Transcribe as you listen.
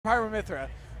Pyro Mythra?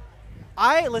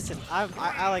 Listen.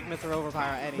 I like Mythra over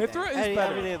Pyro any day. Mythra is better.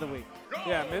 Every day of the week.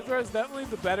 Yeah, Mythra is definitely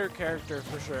the better character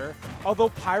for sure. Although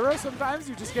Pyro, sometimes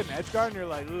you just get an edge guard and you're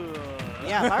like, ugh.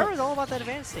 Yeah, Pyro is all about that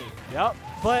advanced state. Yep.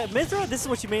 But Mythra, this is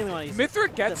what you mainly want to use.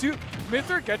 Mythra gets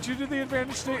you to the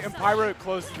advantage state, and Pyro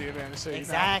closes the advantage state.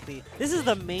 Exactly. You know? This is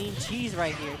the main cheese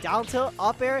right here. Down tilt,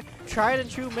 up air, tried and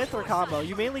true Mythra combo.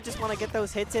 You mainly just want to get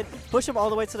those hits in, push them all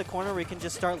the way to the corner where you can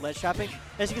just start ledge trapping.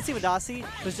 As you can see, Madasti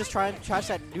was just trying to trash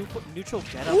that neutral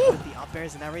get up with the up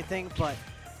airs and everything, but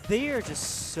they are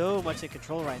just so much in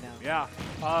control right now. Yeah.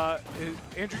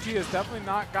 AndrewT has definitely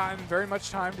not gotten very much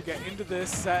time to get into this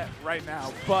set right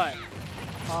now, but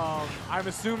I'm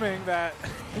assuming that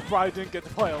he probably didn't get to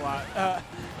play a lot,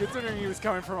 considering he was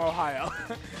coming from Ohio.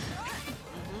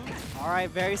 All right,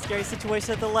 very scary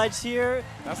situation at the ledge here.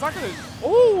 That's not gonna.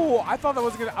 Oh, I thought that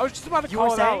was gonna. I was just about to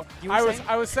call it out.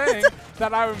 I was saying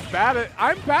that I'm bad at.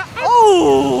 I'm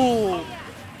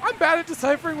bad at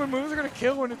deciphering when moves are gonna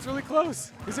kill when it's really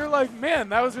close. Because they're like, man,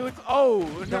 that was really. Oh,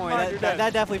 don't worry, that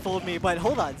definitely fooled me. But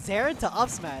hold on, Zarin to up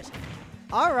smash.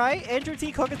 All right,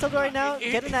 AndrewT cooking something right now,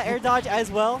 getting that air dodge as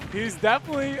well. He's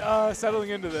definitely settling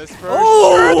into this for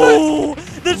sure.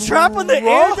 The trap on the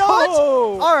air dodge?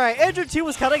 All right, AndrewT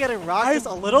was kind of getting rocked just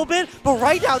a little bit, but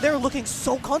right now they're looking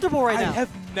so comfortable right now. I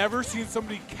have never seen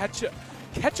somebody catch a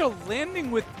landing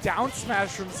with down smash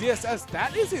from ZSS.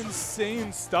 That is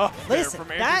insane stuff. Listen,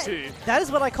 there from AndrewT. That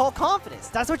is what I call confidence.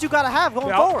 That's what you got to have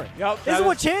going forward. Yep, this is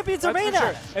what champions are made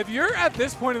of. If you're at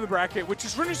this point in the bracket, which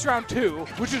is finished round 2,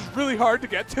 which is really hard to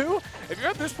get to, if you're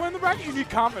at this point in the bracket, you need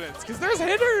confidence because there's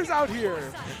hitters out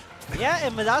here. Yeah,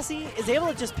 and Madasti is able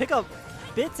to just pick up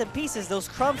bits and pieces, those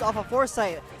crumbs off of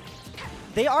Foresight.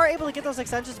 They are able to get those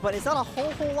extensions, but it's not a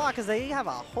whole lot because they have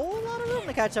a whole lot of room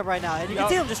to catch up right now. And you can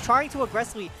see them just trying to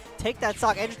aggressively take that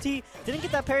stock. AndrewT didn't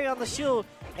get that parry on the shield,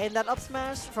 and that up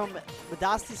smash from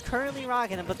Madasti's currently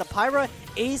rocking him, but the Pyra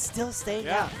is still staying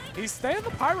out. He's staying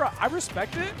the Pyra. I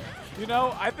respect it. You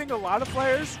know, I think a lot of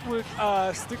players would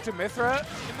stick to Mythra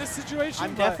in this situation.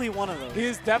 I'm definitely one of those.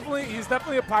 He's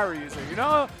definitely a Pyra user. You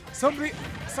know, somebody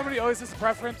always has a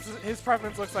preference. His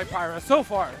preference looks like Pyra so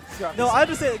far. No, I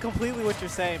understand completely what you're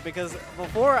saying because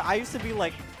before I used to be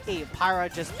like a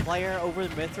Pyra just player over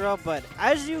Mythra, but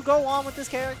as you go on with this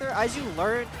character, as you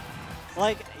learn,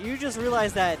 like you just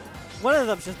realize that one of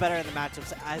them's just better in the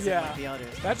matchups as in like the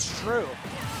others. That's true.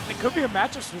 It could be a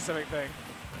matchup specific thing.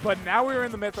 But now we're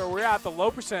in the Mythra. We're at the low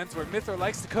percents where Mythra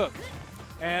likes to cook.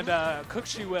 And cook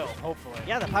she will, hopefully.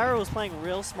 Yeah, the Pyro was playing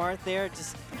real smart there,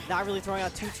 just not really throwing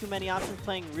out too many options,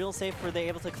 playing real safe where they're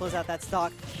able to close out that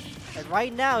stock. And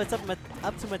right now, it's up to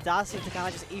Madasti to kind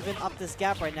of just even up this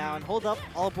gap right now and hold up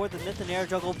all aboard the Myth and air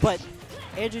juggle. But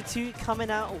AndrewT coming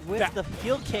out with the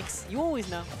field kicks. You always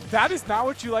know. That is not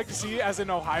what you like to see as an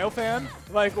Ohio fan.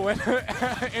 Like when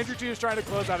AndrewT is trying to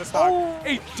close out a stock.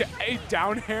 A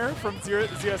down air from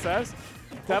ZSS.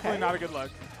 Definitely not a good look.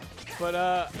 But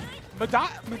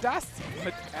Madasti.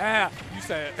 You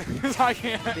say it. Because I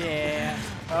can't.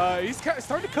 Yeah. He's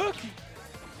starting to cook.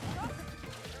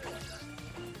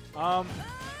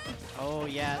 Oh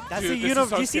yeah, that's Dude, the universe.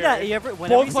 So do you see scary. that?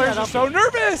 Both players are so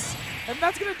nervous, and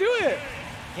that's gonna do it.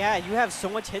 Yeah, you have so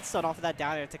much hit stun off of that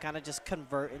down air to kind of just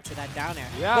convert into that down air.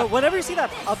 Yeah. But whenever you see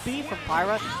that up B from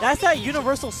Pyra, that's that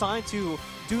universal sign to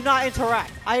do not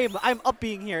interact. I'm up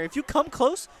being here. If you come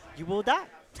close, you will die.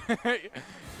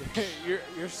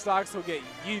 your stocks will get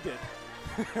yeeted.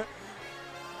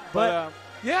 But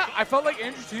yeah, I felt like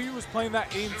AndrewT was playing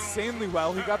that insanely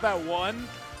well. He got that one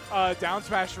down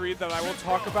smash read that I will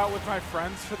talk about with my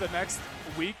friends for the next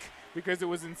week because it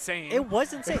was insane. It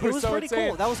was insane. It was so pretty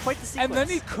cool. That was quite the sequence. And then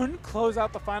he couldn't close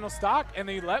out the final stock, and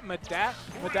he let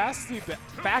Madasti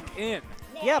back in.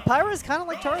 Yeah, Pyra is kind of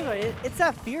like Charizard. It's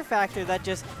that fear factor that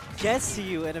just gets to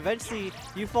you, and eventually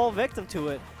you fall victim to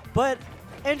it. But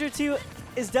AndrewT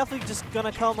is definitely just going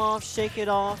to come off, shake it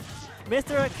off.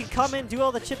 Mythra can come in, do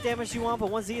all the chip damage you want, but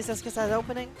once ZSS gets that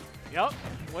opening,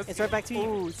 it's right back to you.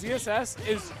 Ooh, ZSS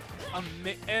is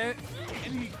and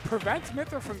he prevents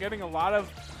Mythra from getting a lot of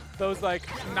those like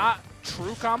not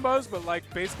true combos, but like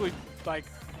basically like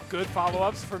good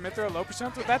follow-ups for Mythra low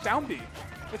percent with that down B.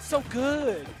 It's so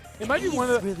good. It might be one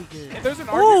of the really good. There's an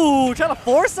argument. Ooh, trying to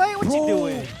foresight? What you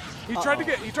doing? He tried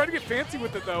to get fancy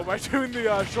with it though by doing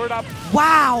the short hop.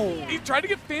 Wow. He tried to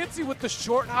get fancy with the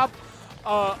short hop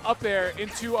up there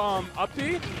into up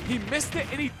B. He missed it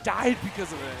and he died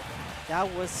because of it.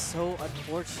 That was so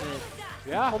unfortunate.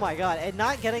 Yeah. Oh my god, and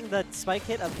not getting the spike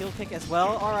hit of heel kick as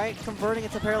well. All right, converting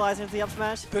it to paralyzing into the up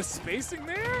smash. The spacing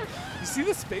there? You see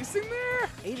the spacing there?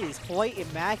 It is quite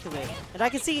immaculate. And I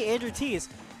can see AndrewT is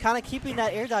kind of keeping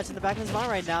that air dodge in the back of his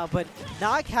mind right now, but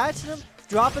not catching him,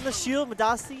 dropping the shield.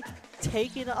 Madasti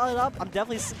taking it up. I'm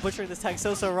definitely butchering this tag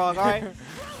so wrong. All right.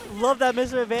 Love that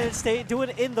Mr. Advantage state doing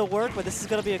in the work, but this is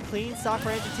going to be a clean stock for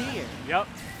AndrewT here. Yep.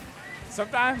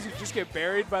 Sometimes you just get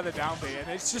buried by the down B, and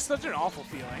it's just such an awful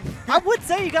feeling. I would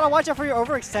say you got to watch out for your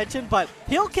overextension, but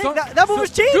heel kick, that move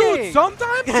was cheating. Dude,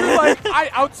 sometimes you're like, I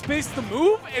outspaced the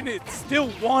move, and it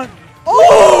still won.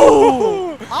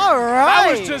 Oh! All right.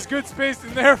 That was just good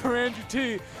spacing there for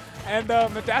AndrewT. And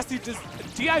Madasti just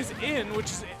DI's in,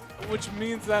 which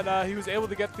means that he was able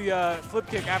to get the flip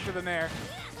kick after the nair.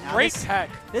 Now Great tech.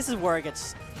 This is where it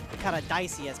gets kind of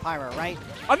dicey as Pyro, right?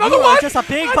 Another one? Just a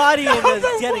big body and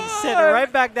is getting sent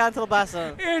right back down to the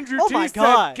basa. AndrewT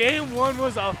said game 1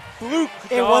 was a fluke,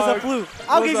 dog. It was a fluke.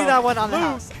 I'll give you that one on the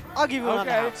house. I'll give you one on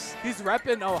the house. He's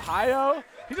repping Ohio.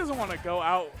 He doesn't want to go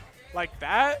out like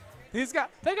that. They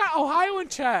got Ohio in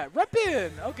chat.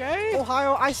 Repping, okay?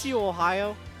 Ohio, I see you,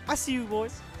 Ohio. I see you,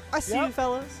 boys. I see you,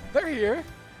 fellas. They're here.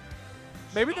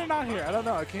 Maybe they're not here. I don't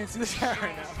know. I can't see the chat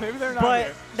right now. Maybe they're not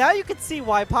here. But now you can see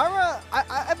why Pyra.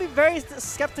 I'd be very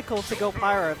skeptical to go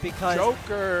Pyra because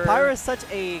Joker. Pyra is such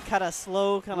a kind of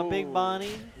slow, kind of big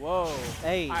body. Whoa.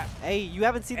 Hey, you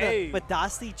haven't seen the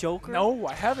Madasti Joker? No,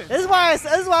 I haven't. This is why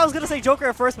I was gonna say Joker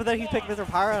at first, but then he picked Mr.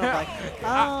 Pyra, and I'm like, oh,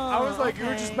 I was like, you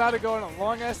were just about to go on a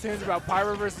long ass tangent about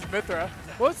Pyra versus Mithra.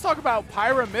 Well, let's talk about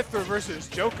Pyra Mithra versus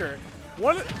Joker.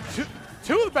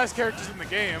 Two of the best characters in the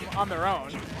game on their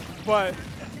own. But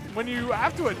when you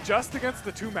have to adjust against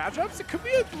the two matchups, it could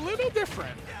be a little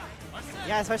different.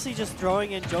 Yeah, especially just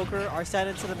throwing in Joker, Arsene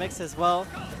into the mix as well.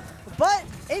 But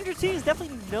AndrewT is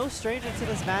definitely no stranger to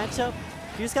this matchup.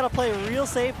 You just got to play real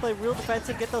safe, play real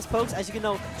defensive, get those pokes. As you can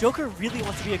know, Joker really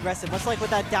wants to be aggressive, much like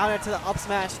with that downer to the up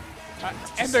smash.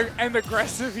 And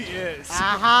aggressive he is.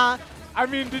 Uh-huh. I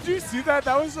mean, did you see that?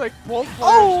 That was like both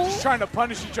players just trying to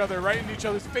punish each other right in each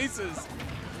other's faces.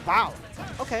 Wow.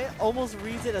 Okay, almost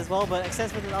reads it as well, but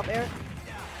extends with an up air.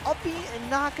 Up B and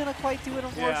not gonna quite do it,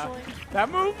 unfortunately. Yeah. That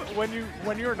move,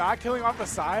 when you're not killing off the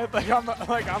side, like on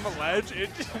the ledge, it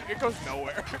goes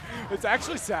nowhere. It's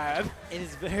actually sad. It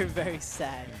is very, very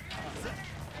sad.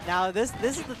 Now this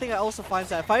is the thing I also find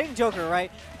sad. Fighting Joker,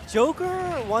 right?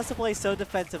 Joker wants to play so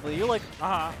defensively. You're like,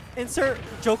 insert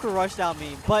Joker rush down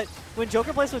meme. But when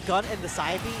Joker plays with gun and the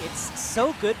side B, it's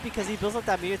so good because he builds up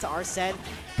that meter to Arsene.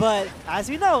 But as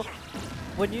we know,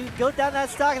 when you go down that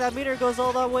stock, that meter goes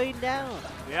all the way down.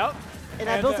 Yep. And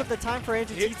that built up the time for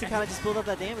AndrewT to kind of just build up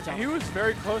that damage on him. He was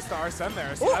very close to Arsene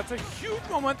there, so that's a huge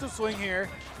momentum swing here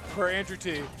for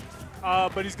AndrewT.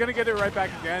 But he's going to get it right back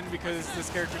again because this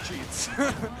character cheats.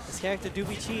 This character do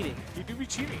be cheating. He do be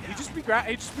cheating. He just be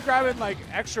grabbing like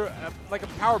extra, like a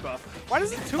power buff. Why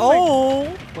doesn't Toon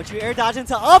Link? What you air dodge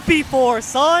into up before,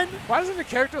 son? Why doesn't a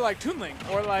character like Toon Link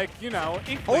or like, you know,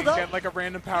 Inkling get like a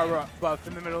random power buff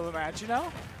in the middle of the match, you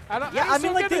know? I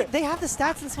mean, like they have the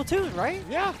stats in Splatoon, right?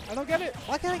 Yeah, I don't get it.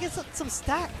 Why can't I get some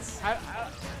stats?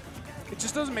 It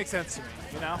just doesn't make sense to me,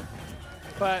 you know?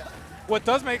 But what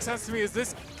does make sense to me is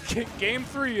this game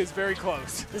 3 is very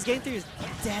close. This game 3 is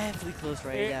definitely close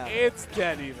right now. It's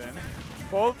dead even.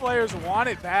 Both players want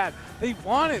it bad. They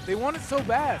want it. They want it so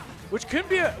bad. Which could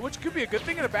be a good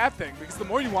thing and a bad thing because the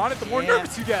more you want it, the more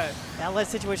nervous you get. That ledge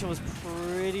situation was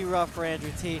pretty rough for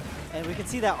AndrewT, and we can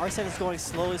see that Arsene is going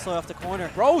slowly off the corner.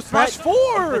 Bro, smash 4!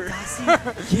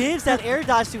 Madasti gives that air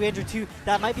dodge to AndrewT.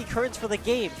 That might be curtains for the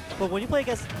game, but when you play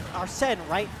against Arsene,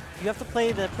 right? You have to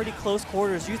play the pretty close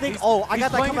quarters. You think, I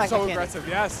got that comeback. So aggressive,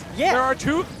 yes. Yeah. There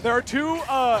are two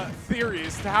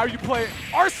theories to how you play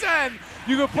Arsene.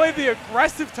 You can play the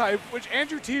aggressive type, which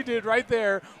AndrewT did right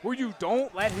there, where you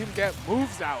don't let him get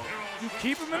moves out. You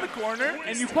keep him in the corner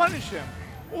and you punish him.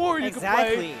 Or you can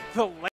play the